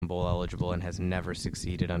bowl eligible and has never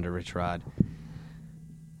succeeded under Rich Rod.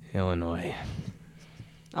 Illinois.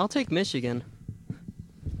 I'll take Michigan.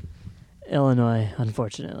 Illinois,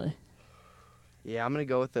 unfortunately. Yeah, I'm going to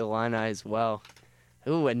go with the Illini as well.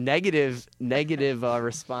 Ooh, a negative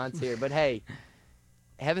response here. But, hey,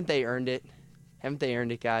 haven't they earned it? Haven't they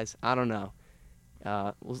earned it, guys? I don't know.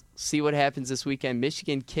 We'll see what happens this weekend.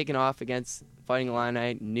 Michigan kicking off against Fighting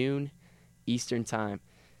Illini, noon Eastern time.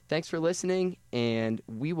 Thanks for listening, and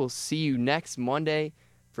we will see you next Monday.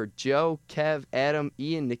 For Joe, Kev, Adam,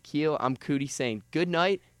 Ian, Nikhil, I'm Cootie saying good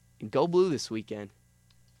night and go blue this weekend.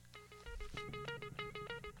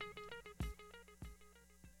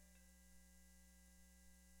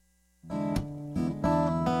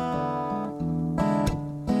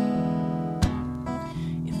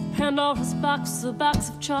 Pandora's box, a box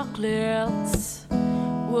of chocolates.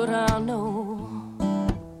 Would I know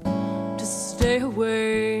to stay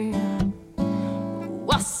away?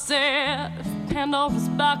 I said, if Pandora's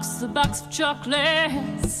box, a box of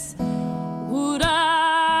chocolates. Would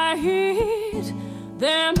I eat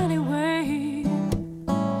them anyway?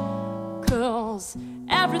 'Cause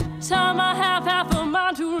every time I have half a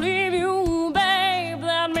mind to leave you, babe,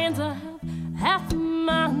 that means I have half a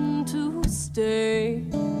mind to stay.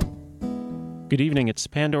 Good evening. It's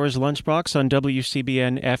Pandora's Lunchbox on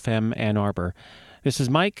WCBN FM Ann Arbor. This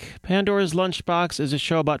is Mike. Pandora's Lunchbox is a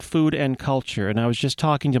show about food and culture, and I was just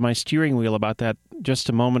talking to my steering wheel about that just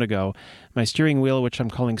a moment ago. My steering wheel, which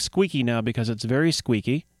I'm calling Squeaky now because it's very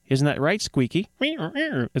squeaky. Isn't that right, Squeaky?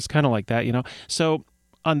 It's kind of like that, you know. So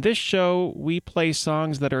on this show, we play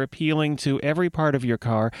songs that are appealing to every part of your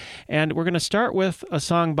car, and we're going to start with a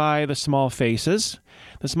song by The Small Faces.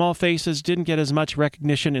 The Small Faces didn't get as much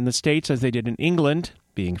recognition in the States as they did in England,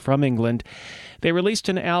 being from England. They released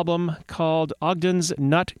an album called Ogden's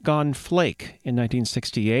Nut Gone Flake in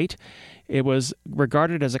 1968. It was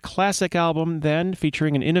regarded as a classic album then,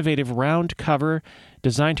 featuring an innovative round cover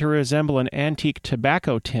designed to resemble an antique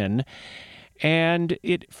tobacco tin. And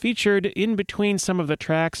it featured in between some of the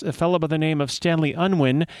tracks a fellow by the name of Stanley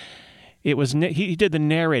Unwin. He did the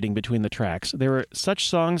narrating between the tracks. There were such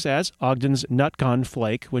songs as Ogden's Nut Gone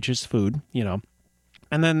Flake, which is food, you know.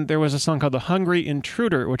 And then there was a song called The Hungry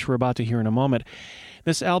Intruder, which we're about to hear in a moment.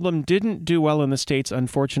 This album didn't do well in the States,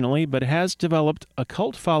 unfortunately, but has developed a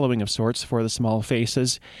cult following of sorts for The Small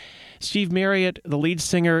Faces. Steve Marriott, the lead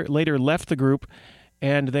singer, later left the group,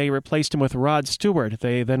 and they replaced him with Rod Stewart.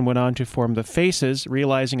 They then went on to form The Faces,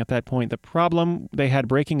 realizing at that point the problem they had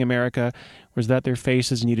breaking America was that their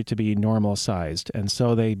faces needed to be normal-sized, and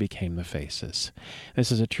so they became The Faces.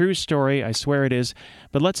 This is a true story, I swear it is,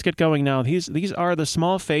 but let's get going now. These are The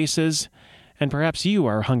Small Faces, and perhaps you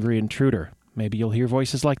are a hungry intruder. Maybe you'll hear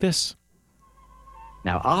voices like this.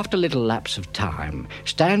 Now, after a little lapse of time,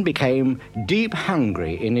 Stan became deep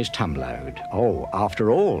hungry in his tumload. Oh, after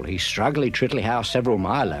all, he struggly triddly house several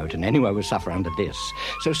mile out, and anyone would suffer under this.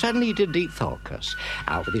 So suddenly he did deep thoughtless.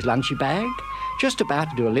 Out with his lunchy bag, just about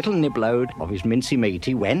to do a little nibload of his mincy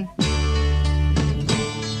meaty when...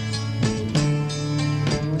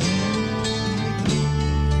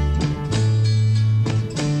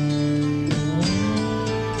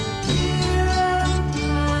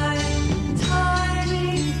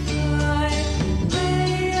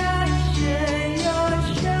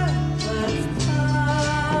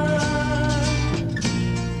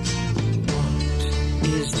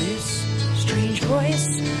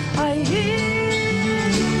 Fly.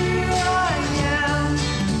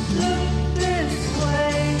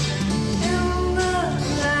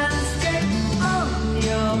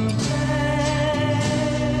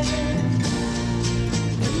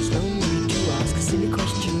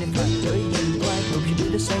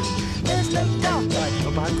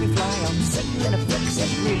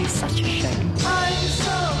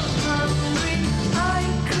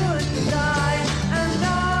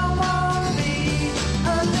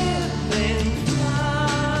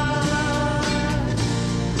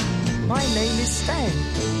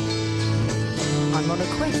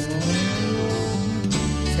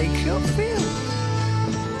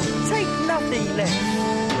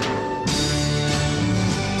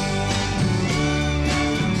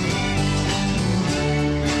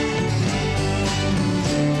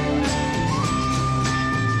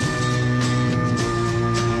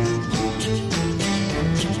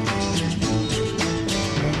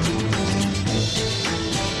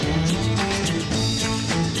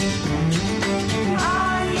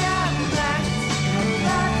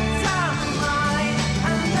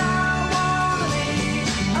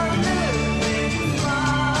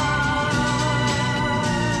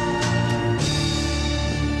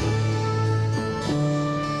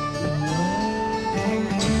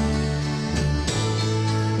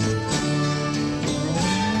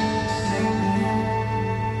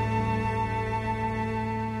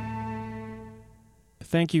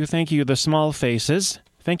 Thank you, The Small Faces.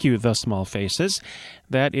 Thank you, The Small Faces.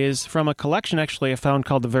 That is from a collection, actually, I found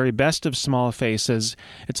called The Very Best of Small Faces.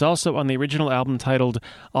 It's also on the original album titled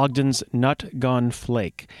Ogden's Nut Gone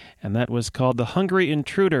Flake, and that was called The Hungry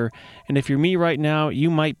Intruder. And if you're me right now,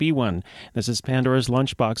 you might be one. This is Pandora's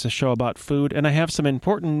Lunchbox, a show about food, and I have some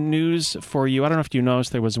important news for you. I don't know if you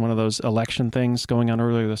noticed there was one of those election things going on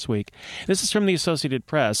earlier this week. This is from the Associated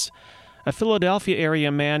Press. A Philadelphia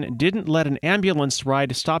area man didn't let an ambulance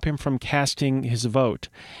ride stop him from casting his vote.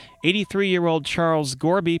 83-year-old Charles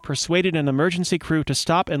Gorby persuaded an emergency crew to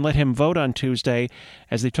stop and let him vote on Tuesday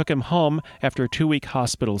as they took him home after a 2-week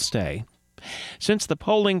hospital stay. Since the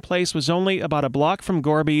polling place was only about a block from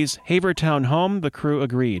Gorby's Havertown home, the crew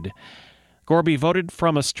agreed. Gorby voted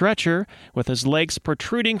from a stretcher with his legs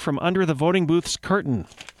protruding from under the voting booth's curtain.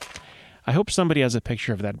 I hope somebody has a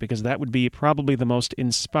picture of that, because that would be probably the most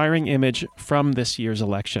inspiring image from this year's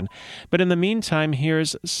election. But in the meantime,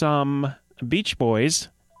 here's some Beach Boys.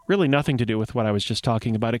 Really nothing to do with what I was just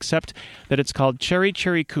talking about, except that it's called Cherry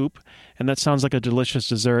Cherry Coupe, and that sounds like a delicious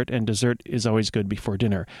dessert, and dessert is always good before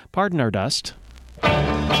dinner. Pardon our dust. Go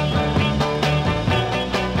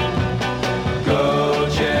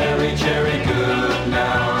Cherry Cherry Coupe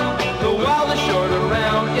now. The wildest short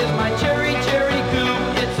around is my Cherry Cherry Coupe.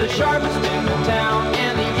 It's the sharpest in the town,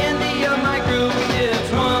 and the indie of my group.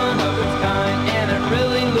 It's one of its kind, and it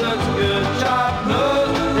really looks good. Chopped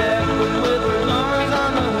nose deck with little numbers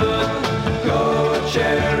on the hood. Go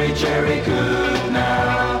Cherry Cherry Coupe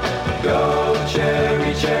now. Go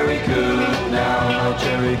Cherry Cherry Coupe now.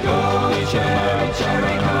 Cherry Coupe, Cherry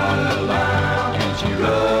Cherry Coupe now. And she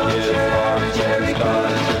really is Cherry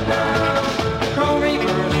Coupe now. Chrome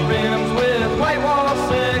reverse rims with white wall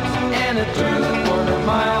 6, and it turns a quarter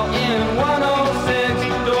mile in 106.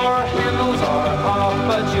 Door handles are off,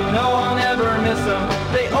 but you know I'll never miss them.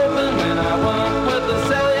 They open when I want with the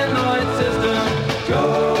solenoid system. Go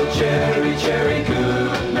Cherry Cherry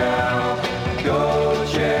Coupe now. Go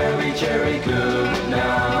Cherry Cherry Coupe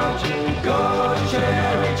now. Go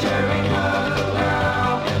Cherry Cherry Coupe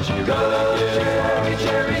now. Go Cherry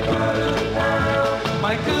Cherry Coupe now.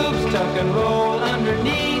 My coupe's tuck and roll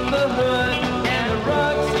underneath the hood, and the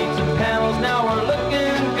rug seats and panels now are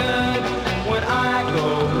looking good. When I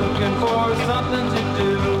go looking for something to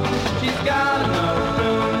do, she's got enough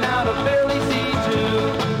room now to barely see two.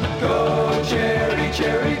 Go Cherry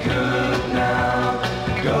Cherry Coupe now.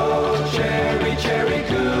 Go Cherry Cherry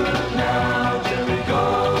Coupe now.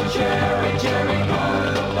 Go Cherry Cherry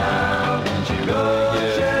Coupe now. Go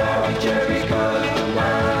Cherry Cherry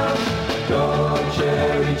Coupe now. Go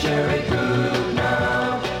Cherry Cherry Coupe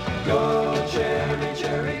now. Go Cherry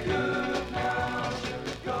Cherry Coupe now.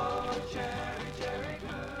 Go Cherry Cherry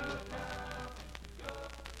Coupe now.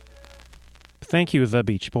 Thank you, The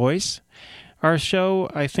Beach Boys. Our show,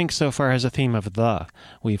 I think, so far has a theme of the.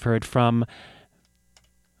 We've heard from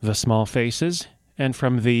The Small Faces and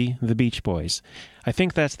from the Beach Boys. I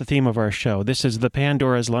think that's the theme of our show. This is the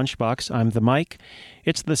Pandora's Lunchbox. I'm the Mike.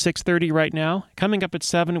 It's the 6:30 right now. Coming up at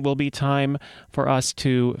 7 will be time for us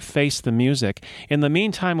to face the music. In the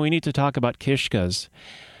meantime, we need to talk about kishkas.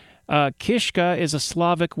 Kishka is a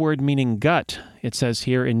Slavic word meaning gut, it says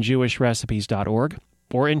here in jewishrecipes.org,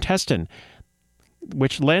 or intestine,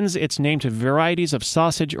 which lends its name to varieties of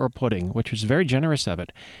sausage or pudding, which is very generous of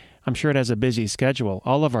it. I'm sure it has a busy schedule.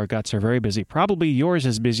 All of our guts are very busy. Probably yours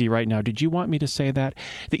is busy right now. Did you want me to say that?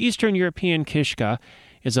 The Eastern European kishka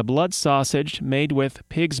is a blood sausage made with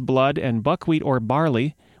pig's blood and buckwheat or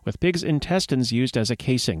barley, with pig's intestines used as a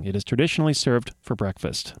casing. It is traditionally served for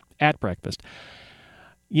breakfast, at breakfast.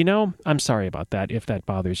 You know, I'm sorry about that if that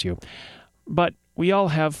bothers you. But we all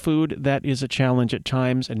have food that is a challenge at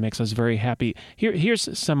times and makes us very happy.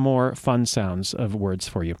 Here's some more fun sounds of words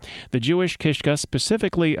for you. The Jewish kishka,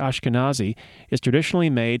 specifically Ashkenazi, is traditionally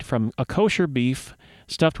made from a kosher beef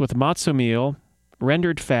stuffed with matzo meal,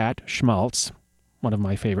 rendered fat, schmaltz, one of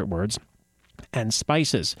my favorite words, and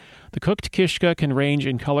spices. The cooked kishka can range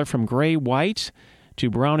in color from gray-white to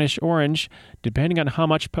brownish-orange, depending on how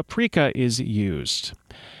much paprika is used.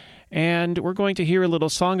 And we're going to hear a little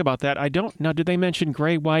song about that. Now, did they mention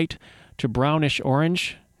gray-white to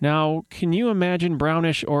brownish-orange? Now, can you imagine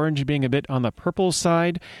brownish-orange being a bit on the purple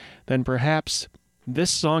side? Then perhaps this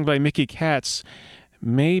song by Mickey Katz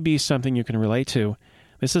may be something you can relate to.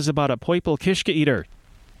 This is about a poipel kishka eater.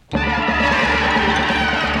 Well,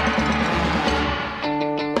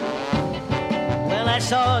 I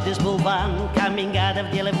saw this bull coming out of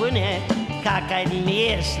California. cockeyed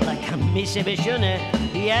ears like a missy bishune.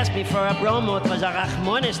 He asked me for a bromo, it was a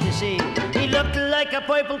rachmonis to see. He looked like a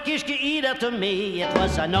purple kishke eater to me. It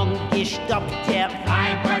was an ungestopfter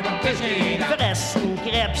Flying purple kishke eater. Fressen,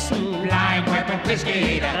 Krebsen, Flying purple kishke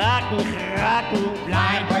eater. Kraken.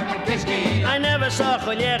 Flying purple kishke eater. I never saw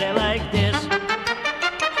Joliere like this.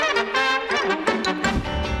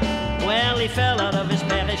 Well, he fell out of his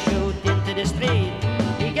parachute into the street.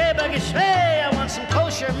 He gave a geschrei, I want some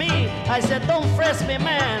kosher meat. I said, don't fress me,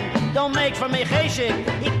 man. Don't make for me cheshik.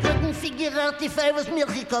 He couldn't figure out if I was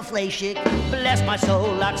milchik or fleishik. Bless my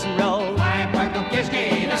soul, ox and roll. Flying purple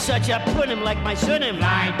kishke eater. Such a punim like my sunim.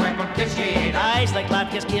 Flying purple kishke eater. Eyes like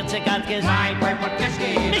latkes, kirtzegatkes. Flying purple kishke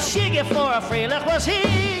eater. Mishige for a freilich was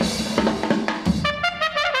he.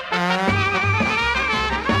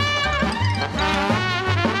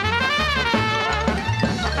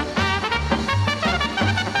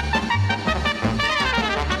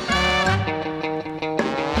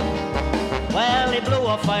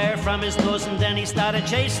 Fire from his nose and then he started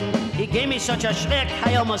chasing. He gave me such a schreck,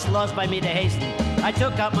 I almost lost by me to hasten. I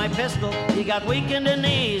took out my pistol, he got weak in the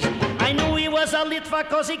knees. I knew he was a Litva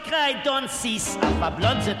cause he cried, don't cease. A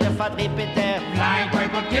verblonzete, verdrippete, Flying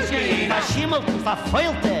purple kishke eater. verschimmelte,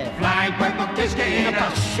 verfeulte, Flying purple kishke a eater.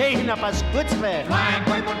 paar Schäden, a paar Skutzwe. Flying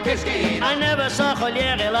purple kishke eater. I never saw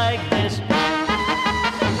Joliere like this.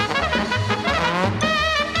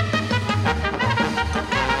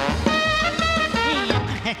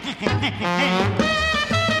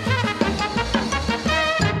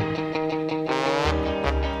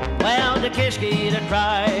 Well, der Kischke, der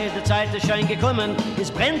cried, the Zeit ist schon gekommen.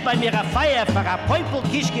 Es brennt bei mir a fire for a purple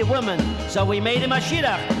Kischke woman. So we made him a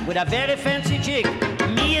shidduch with a very fancy chick.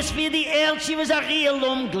 Me is wie die Erl, she was a real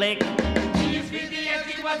umglick.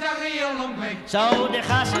 So the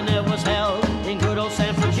chasana was held in good old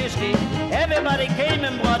San Francisco. Everybody came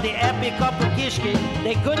and brought the epic couple kishke.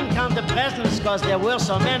 They couldn't count the presents cause there were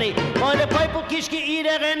so many. For the purple kishke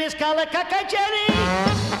eater and his kalakaka Jenny.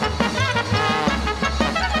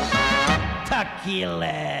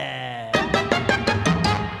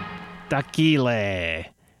 Tequila.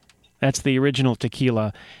 That's the original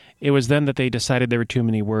tequila. It was then that they decided there were too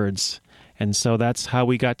many words. And so that's how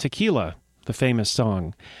we got tequila, the famous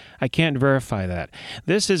song. I can't verify that.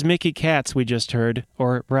 This is Mickey Katz we just heard,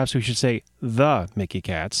 or perhaps we should say the Mickey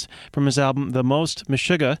Katz, from his album The Most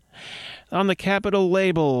Meshuggah, on the Capitol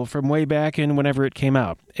label from way back in whenever it came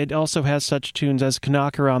out. It also has such tunes as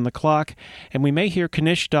Knocker on the Clock, and we may hear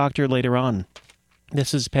Knish Doctor later on.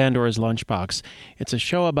 This is Pandora's Lunchbox. It's a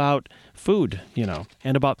show about food,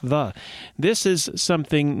 and about the. This is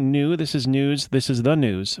something new. This is news. This is the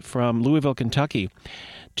news from Louisville, Kentucky.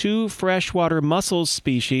 2 freshwater mussel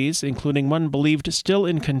species, including one believed still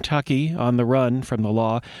in Kentucky on the run from the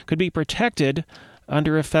law, could be protected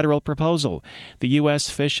under a federal proposal. The U.S.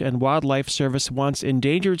 Fish and Wildlife Service wants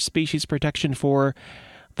endangered species protection for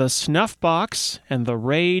the snuffbox and the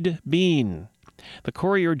rayed bean. The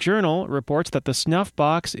Courier-Journal reports that the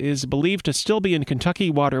snuffbox is believed to still be in Kentucky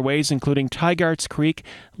waterways, including Tygarts Creek,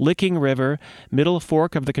 Licking River, Middle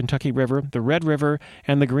Fork of the Kentucky River, the Red River,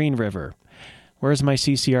 and the Green River. Where's my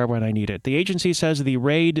CCR when I need it? The agency says the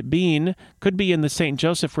rayed bean could be in the St.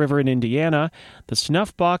 Joseph River in Indiana. The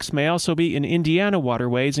snuffbox may also be in Indiana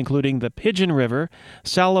waterways, including the Pigeon River,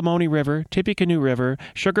 Salamone River, Tippecanoe River,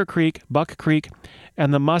 Sugar Creek, Buck Creek,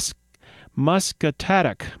 and the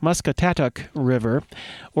Muscatatuk River,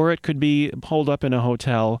 or it could be holed up in a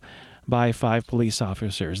hotel by 5 police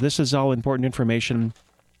officers. This is all important information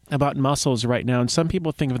about mussels right now, and some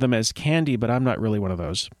people think of them as candy, but I'm not really one of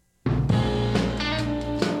those.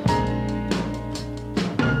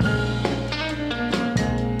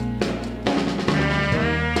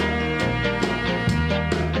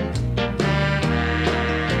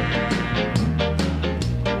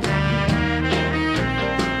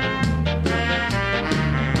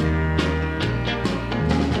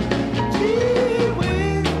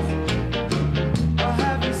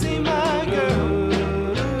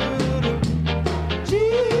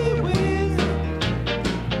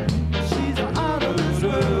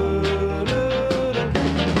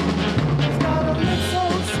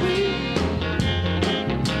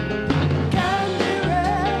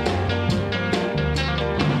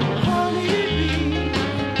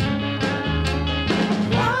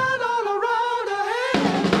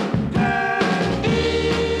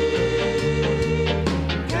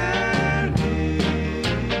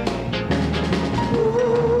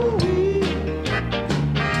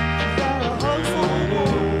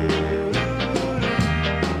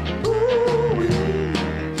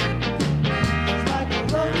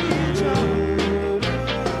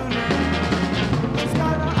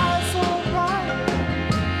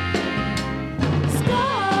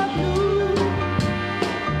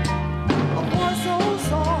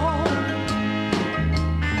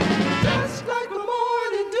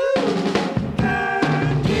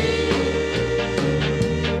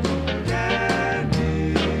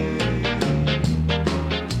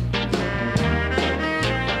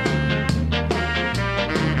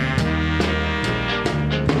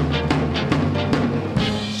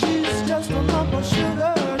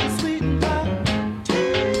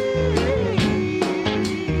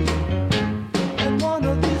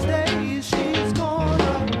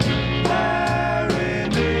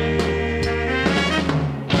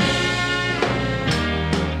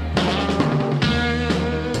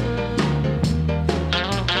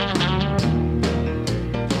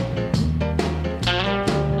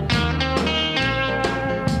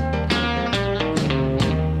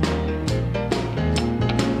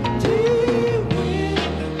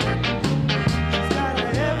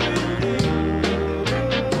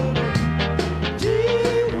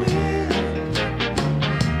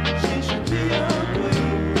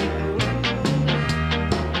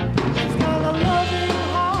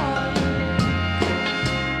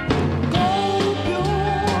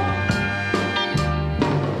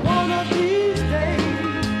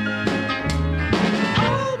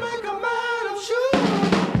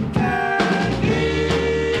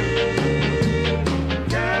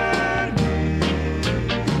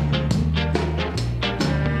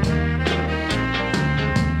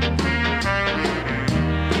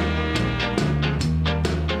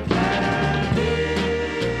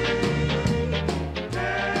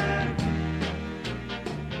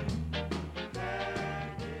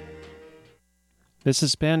 This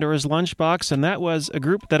is Pandora's Lunchbox, and that was a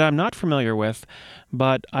group that I'm not familiar with,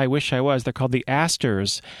 but I wish I was. They're called the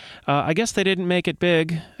Astors. I guess they didn't make it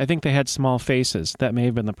big. I think they had small faces. That may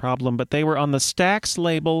have been the problem, but they were on the Stax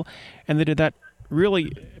label, and they did that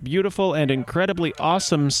really beautiful and incredibly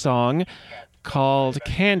awesome song called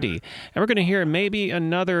Candy. And we're going to hear maybe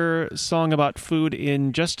another song about food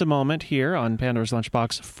in just a moment here on Pandora's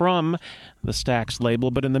Lunchbox from the Stax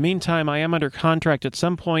label. But in the meantime, I am under contract at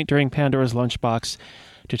some point during Pandora's Lunchbox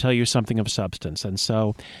to tell you something of substance. And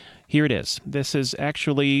so here it is. This is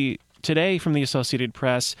actually today from the Associated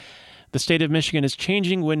Press. The state of Michigan is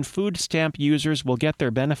changing when food stamp users will get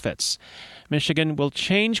their benefits. Michigan will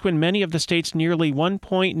change when many of the state's nearly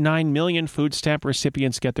 1.9 million food stamp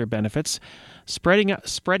recipients get their benefits,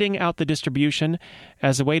 spreading out the distribution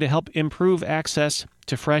as a way to help improve access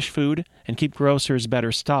to fresh food and keep grocers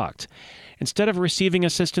better stocked. Instead of receiving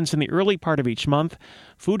assistance in the early part of each month,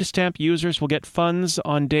 food stamp users will get funds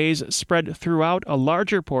on days spread throughout a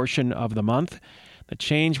larger portion of the month. The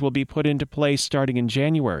change will be put into place starting in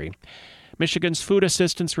January. Michigan's food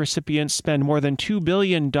assistance recipients spend more than $2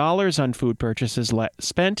 billion on food purchases.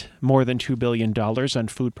 Spent more than $2 billion on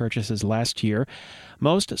food purchases last year.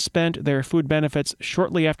 Most spent their food benefits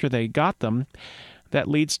shortly after they got them. That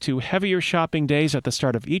leads to heavier shopping days at the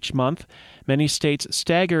start of each month. Many states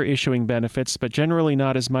stagger issuing benefits, but generally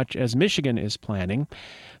not as much as Michigan is planning.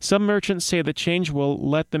 Some merchants say the change will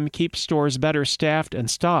let them keep stores better staffed and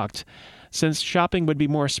stocked. Since shopping would be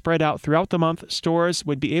more spread out throughout the month, stores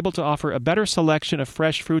would be able to offer a better selection of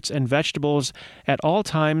fresh fruits and vegetables at all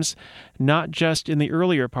times, not just in the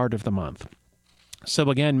earlier part of the month. So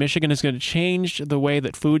again, Michigan is going to change the way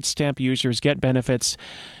that food stamp users get benefits.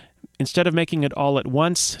 Instead of making it all at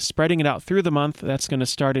once, spreading it out through the month, that's going to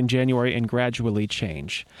start in January and gradually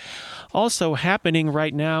change. Also happening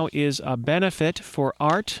right now is a benefit for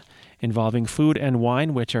art involving food and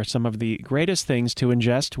wine, which are some of the greatest things to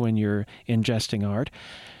ingest when you're ingesting art.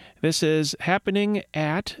 This is happening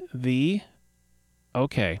at the...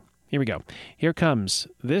 Okay, here we go. Here comes.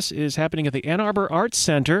 This is happening at the Ann Arbor Arts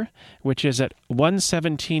Center, which is at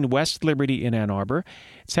 117 West Liberty in Ann Arbor.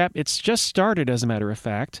 It's just started, as a matter of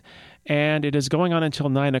fact, and it is going on until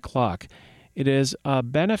 9 o'clock. It is a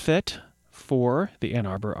benefit for the Ann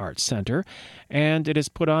Arbor Arts Center, and it is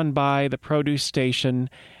put on by the Produce Station.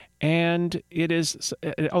 And it is,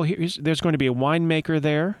 there's going to be a winemaker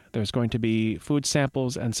there. There's going to be food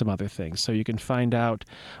samples and some other things. So you can find out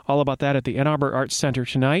all about that at the Ann Arbor Arts Center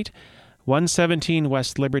tonight, 117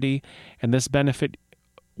 West Liberty. And this benefit,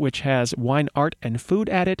 which has wine, art, and food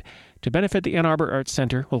at it, to benefit the Ann Arbor Arts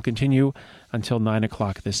Center, will continue until 9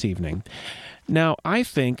 o'clock this evening. Now, I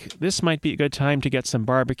think this might be a good time to get some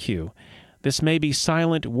barbecue. This may be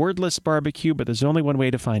silent, wordless barbecue, but there's only one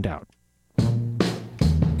way to find out.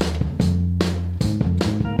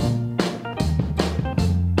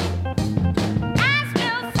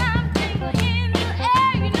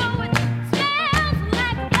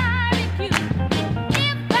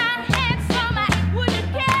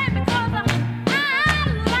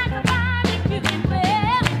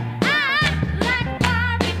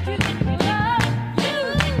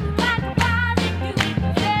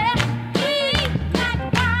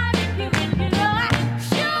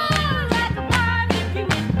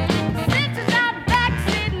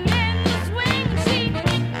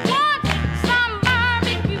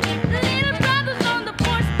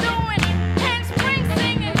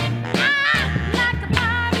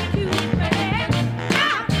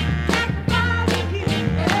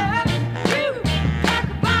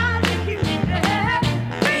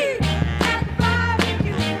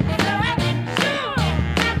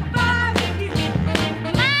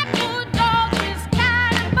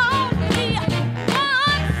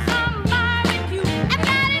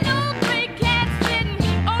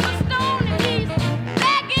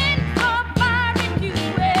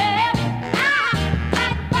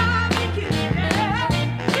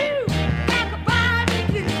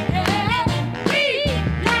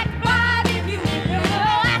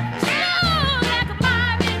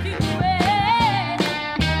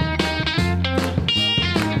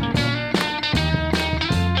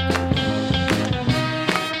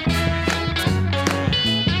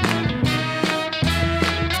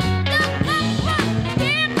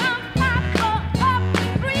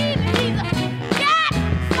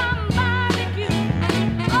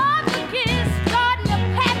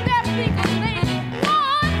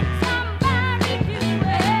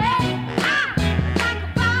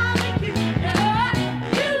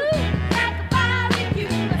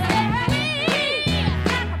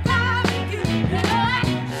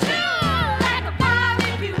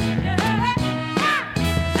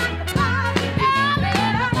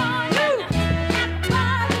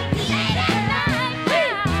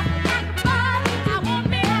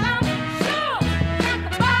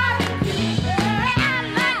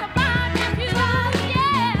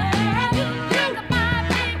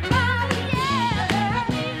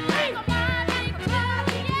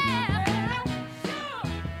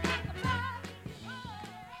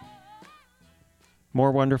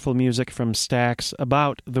 More wonderful music from Stax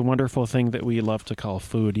about the wonderful thing that we love to call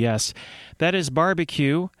food. Yes, that is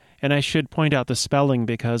barbecue. And I should point out the spelling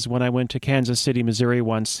because when I went to Kansas City, Missouri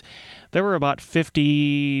once, there were about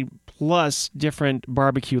 50 plus different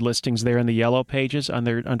barbecue listings there in the yellow pages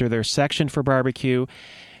under their section for barbecue.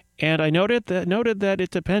 And I noted that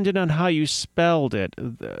it depended on how you spelled it,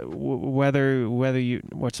 whether you.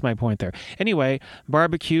 What's my point there? Anyway,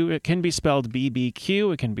 barbecue, it can be spelled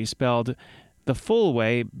BBQ. It can be spelled the full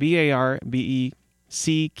way, BARBECQUIE,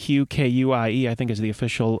 I think is the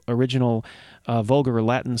official original vulgar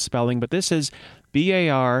Latin spelling. But this is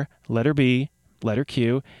BAR, letter B, letter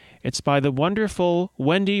Q. It's by the wonderful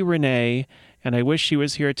Wendy Renee, and I wish she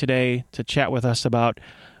was here today to chat with us about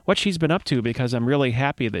what she's been up to, because I'm really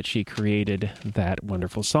happy that she created that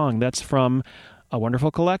wonderful song. That's from a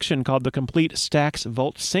wonderful collection called The Complete Stax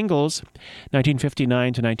Volt Singles, 1959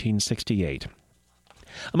 to 1968.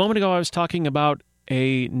 A moment ago, I was talking about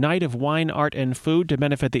a night of wine, art, and food to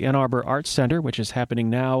benefit the Ann Arbor Arts Center, which is happening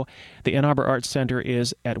now. The Ann Arbor Arts Center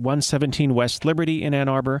is at 117 West Liberty in Ann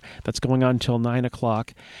Arbor. That's going on till 9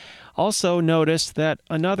 o'clock. Also notice that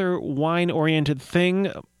another wine-oriented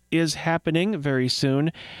thing is happening very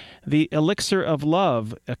soon. The Elixir of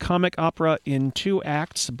Love, a comic opera in 2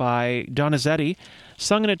 acts by Donizetti,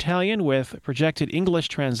 sung in Italian with projected English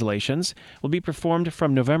translations, will be performed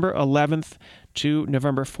from November 11th to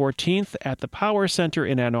November 14th at the Power Center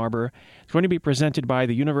in Ann Arbor. It's going to be presented by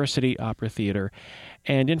the University Opera Theater.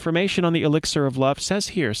 And information on the Elixir of Love says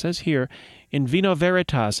here, in Vino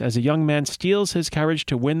Veritas, as a young man steals his courage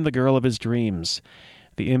to win the girl of his dreams.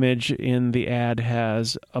 The image in the ad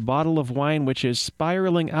has a bottle of wine which is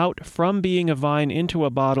spiraling out from being a vine into a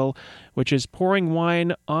bottle, which is pouring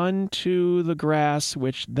wine onto the grass,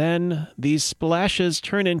 which then these splashes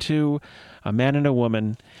turn into a man and a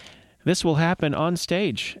woman. This will happen on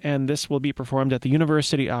stage, and this will be performed at the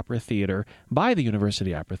University Opera Theater, by the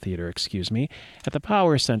University Opera Theater, at the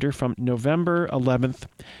Power Center from November 11th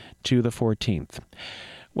to the 14th.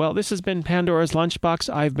 Well, this has been Pandora's Lunchbox.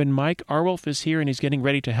 I've been Mike. Arwolf is here, and he's getting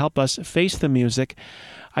ready to help us face the music.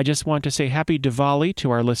 I just want to say happy Diwali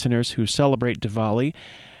to our listeners who celebrate Diwali.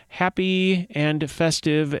 Happy and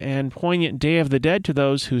festive and poignant Day of the Dead to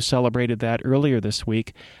those who celebrated that earlier this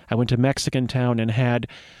week. I went to Mexican Town and had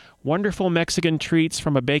wonderful Mexican treats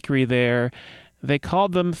from a bakery there. They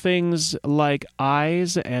called them things like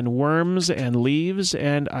eyes and worms and leaves,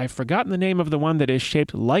 and I've forgotten the name of the one that is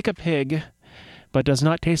shaped like a pig, but does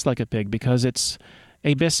not taste like a pig because it's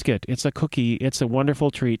a biscuit, it's a cookie, it's a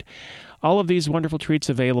wonderful treat. All of these wonderful treats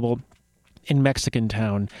available in Mexican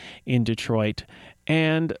Town in Detroit.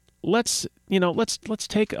 And let's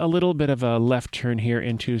take a little bit of a left turn here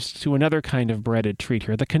into another kind of breaded treat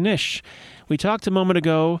here, the knish. We talked a moment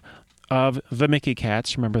ago of the Mickey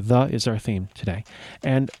Cats. Remember, the is our theme today.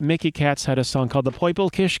 And Mickey Cats had a song called the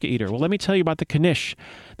Poipel Kishke Eater. Well, let me tell you about the knish.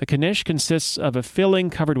 The knish consists of a filling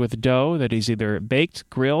covered with dough that is either baked,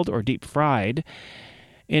 grilled, or deep fried.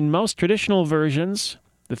 In most traditional versions,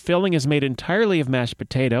 the filling is made entirely of mashed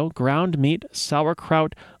potato, ground meat,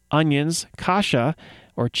 sauerkraut, onions, kasha,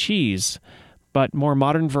 or cheese. But more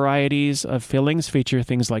modern varieties of fillings feature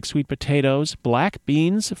things like sweet potatoes, black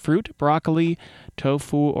beans, fruit, broccoli,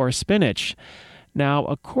 tofu, or spinach. Now,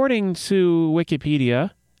 according to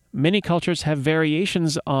Wikipedia, many cultures have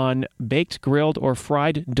variations on baked, grilled, or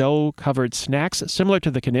fried dough-covered snacks similar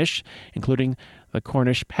to the knish, including the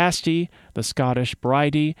Cornish pasty, the Scottish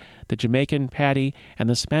bridie, the Jamaican patty, and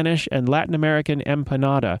the Spanish and Latin American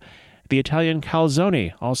empanada. The Italian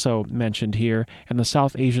calzone, also mentioned here, and the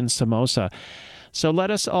South Asian samosa. So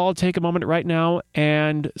let us all take a moment right now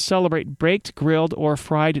and celebrate baked, grilled, or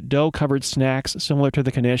fried dough-covered snacks similar to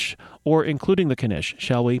the knish, or including the knish,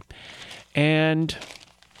 shall we? And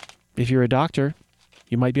if you're a doctor,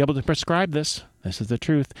 you might be able to prescribe this. This is the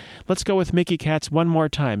truth. Let's go with Mickey Katz one more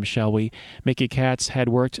time, shall we? Mickey Katz had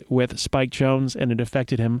worked with Spike Jones, and it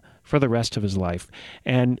affected him for the rest of his life,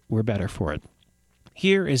 and we're better for it.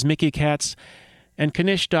 Here is Mickey Katz and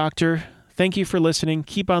Knish Doctor. Thank you for listening.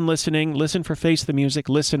 Keep on listening. Listen for Face the Music.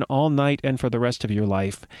 Listen all night and for the rest of your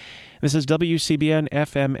life. This is WCBN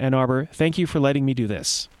FM Ann Arbor. Thank you for letting me do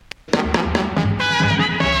this.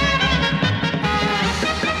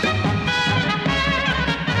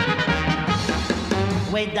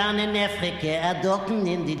 Way down in Africa, at Dalton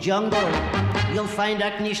in the jungle, you'll find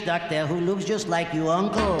a Knish Doctor who looks just like you,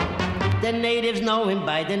 uncle. The natives know him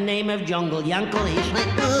by the name of Jungle Yankel. He's like,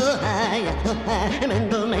 oh, hi,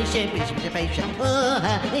 Mendel, my shape is the patient. Oh,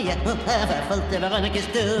 hi, I felt the Veronicas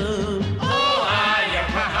too. Oh,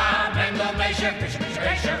 hi, Mendel, my shape is the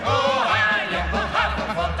patient. Oh, hi,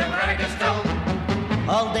 I felt the Veronicas too.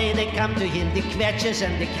 All day they come to him, die Quetsches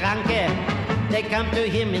and die Kranke. They come to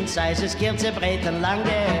him in sizes, kurze, breit und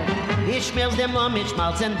lange. He schmiers them on mit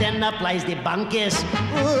Schmalz and then applies the bankes.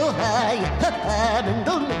 Oh, ja,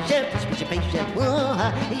 Mendel, Chef, Patient. Oh,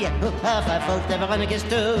 ja, verfolgt der Veronicas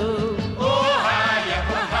too. Oh, ja,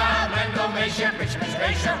 Mendel, Chef,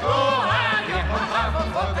 Patient. Oh, ja,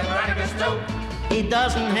 verfolgt der Veronicas too. He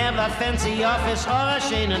doesn't have a fancy office or a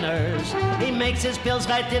shane and hers. He makes his pills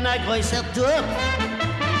right in a größer Tub.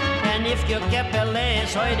 And if your Kapelle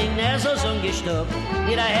is heute nicht so ungestoppt,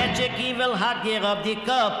 jeder Hedgeck, he will hack dir auf die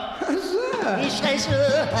Kopf. Ich schrei so,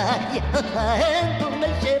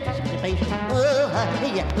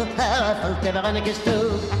 ja, folgt der Veronicas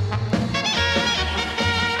too.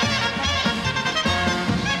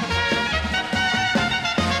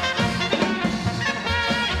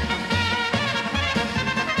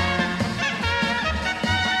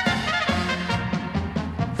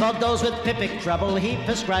 For those with pipic trouble, he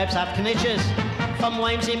prescribes hot knishes. From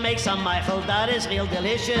wines he makes a Michael, that is real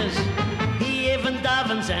delicious. He even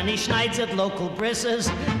davens and he schneids at local brisses.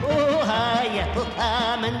 Oh, hi,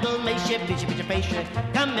 yeah, Mendel, may ship, bitch,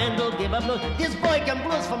 come, Mendel, give a blues. This boy can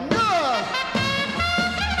blues from north.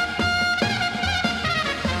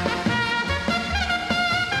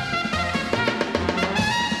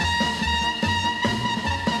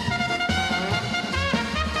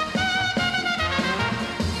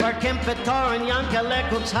 For Kempetor and Yankele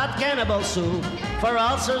cooks hot cannibal soup. For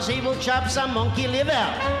ulcers he will chop some monkey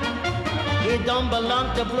liver. He don't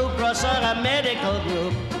belong to Blue Cross or a medical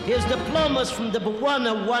group. His diploma's from the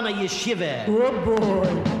Wana Yeshiva. Oh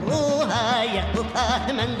boy. Oh, hi,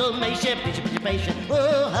 yeah, Mendel, may ship, patient.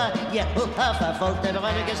 Oh, hi, yeah, verfolgt der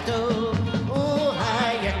Veronicas too. Oh,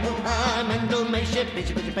 hi, yeah, Mendel, may ship,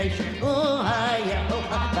 patient. Oh, hi, yeah,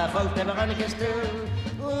 verfolgt der Veronicas too.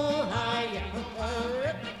 Oh, hi, yeah.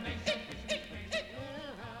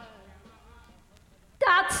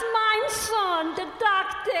 That's my son, the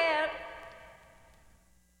doctor.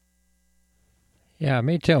 Yeah,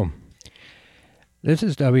 me too. This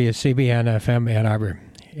is WCBN FM Ann Arbor,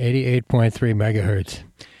 88.3 megahertz.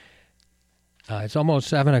 It's almost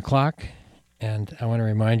 7 o'clock, and I want to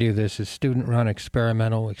remind you this is student-run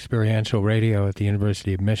experiential radio at the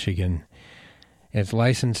University of Michigan. It's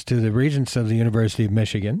licensed to the Regents of the University of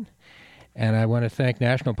Michigan. And I want to thank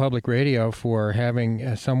National Public Radio for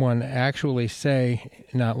having someone actually say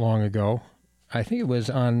not long ago, I think it was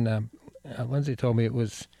on, Lindsay told me it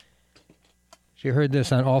was, she heard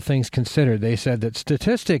this on All Things Considered. They said that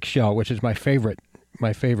statistics show, which is my favorite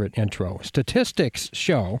intro, statistics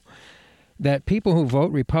show that people who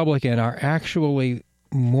vote Republican are actually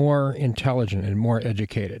more intelligent and more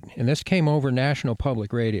educated. And this came over National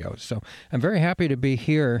Public Radio. So I'm very happy to be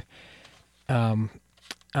here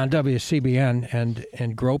on WCBN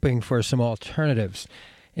and groping for some alternatives.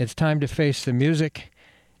 It's time to face the music,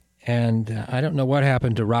 and I don't know what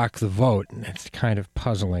happened to Rock the Vote. It's kind of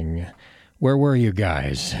puzzling. Where were you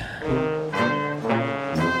guys? Look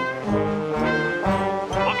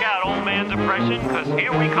out, old man depression, because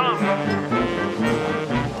here we come.